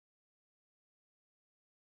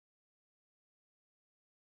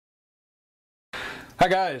Hi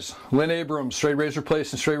guys, Lynn Abrams, Straight Razor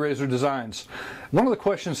Place and Straight Razor Designs. One of the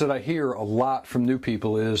questions that I hear a lot from new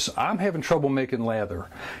people is, I'm having trouble making lather.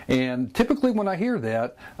 And typically when I hear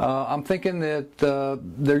that, I'm thinking that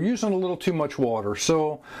they're using a little too much water.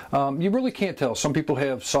 So you really can't tell. Some people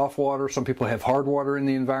have soft water, some people have hard water in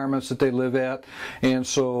the environments that they live at. And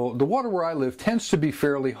so the water where I live tends to be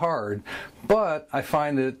fairly hard. But I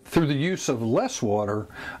find that through the use of less water,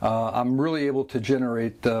 I'm really able to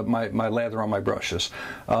generate my lather on my brushes.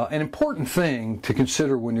 An important thing to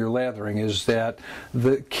consider when you're lathering is that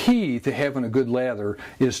the key to having a good lather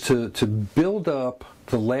is to build up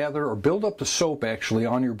the lather, or build up the soap actually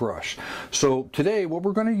on your brush. So today what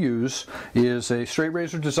we're going to use is a Straight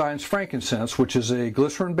Razor Designs frankincense, which is a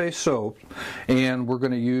glycerin based soap, and we're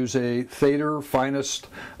going to use a Lather finest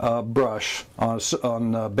brush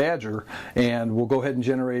on Badger, and we'll go ahead and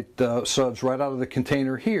generate suds right out of the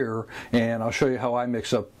container here, and I'll show you how I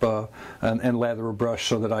mix up and lather a brush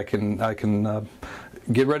so that I can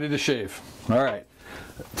get ready to shave. Alright.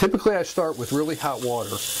 Typically I start with really hot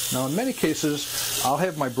water. Now in many cases I'll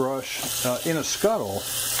have my brush in a scuttle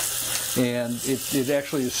and it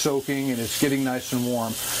actually is soaking and it's getting nice and warm.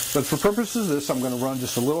 But for purposes of this, I'm going to run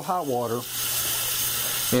just a little hot water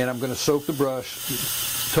and I'm going to soak the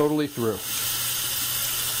brush totally through.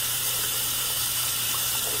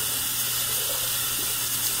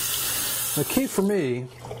 The key for me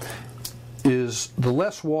is the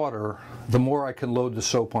less water, the more I can load the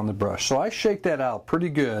soap on the brush. So I shake that out pretty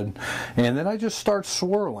good, and then I just start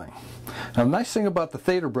swirling. Now the nice thing about the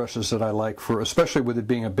Lather brushes that I like, especially with it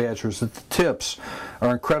being a Badger, is that the tips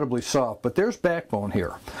are incredibly soft, but there's backbone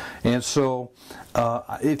here. And so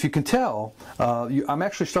if you can tell, I'm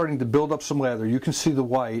actually starting to build up some lather. You can see the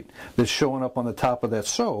white that's showing up on the top of that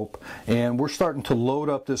soap, and we're starting to load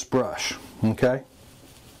up this brush, okay?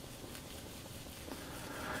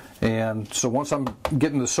 And so once I'm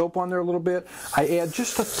getting the soap on there a little bit, I add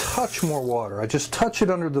just a touch more water. I just touch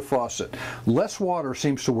it under the faucet. Less water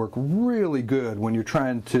seems to work really good when you're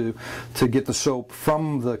trying to get the soap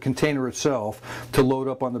from the container itself to load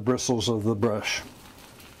up on the bristles of the brush.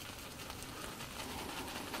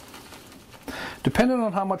 Depending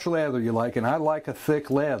on how much lather you like, and I like a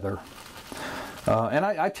thick lather, and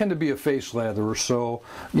I tend to be a face latherer, so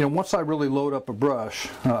once I really load up a brush,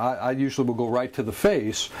 I usually will go right to the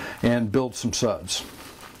face and build some suds.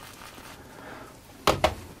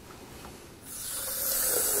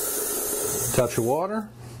 Touch of water,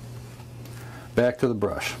 back to the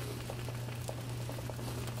brush.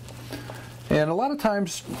 And a lot of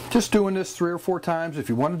times, just doing this 3 or 4 times, if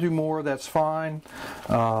you want to do more, that's fine.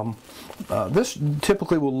 This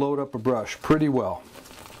typically will load up a brush pretty well.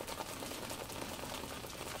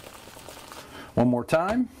 One more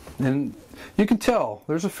time, and you can tell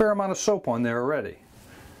there's a fair amount of soap on there already.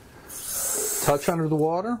 Touch under the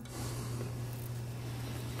water.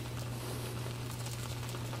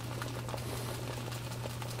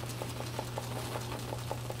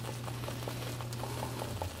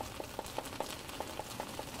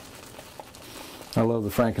 I love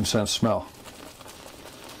the frankincense smell.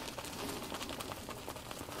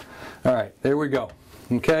 All right, there we go.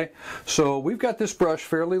 Okay, so we've got this brush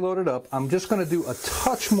fairly loaded up. I'm just going to do a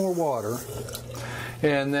touch more water,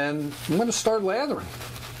 and then I'm going to start lathering.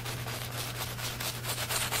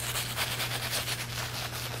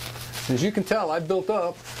 As you can tell, I built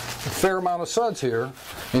up a fair amount of suds here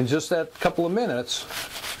in just that couple of minutes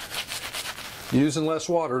using less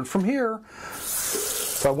water. And from here,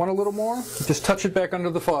 if I want a little more, just touch it back under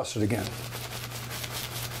the faucet again.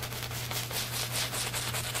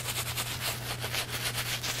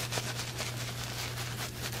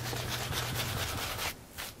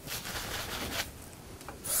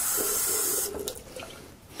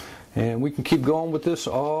 And we can keep going with this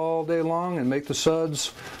all day long and make the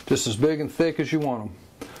suds just as big and thick as you want them.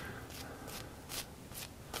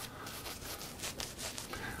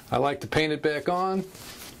 I like to paint it back on.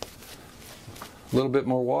 A little bit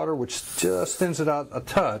more water, which just thins it out a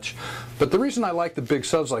touch. But the reason I like the big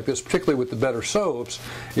suds like this, particularly with the better soaps,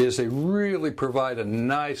 is they really provide a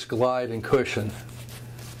nice glide and cushion.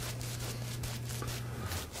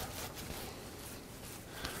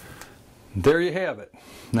 There you have it.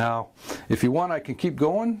 Now, if you want, I can keep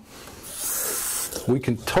going. We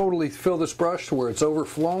can totally fill this brush to where it's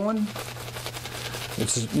overflowing.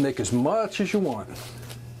 Make as much as you want.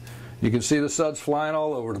 You can see the suds flying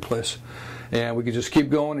all over the place. And we can just keep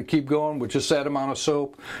going and keep going with just that amount of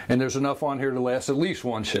soap, and there's enough on here to last at least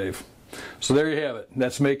one shave. So there you have it.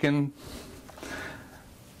 That's making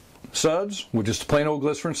suds with just plain old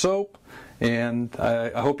glycerin soap And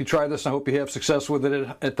I hope you try this. I hope you have success with it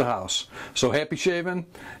at the house. So happy shaving,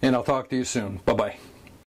 and I'll talk to you soon. Bye-bye.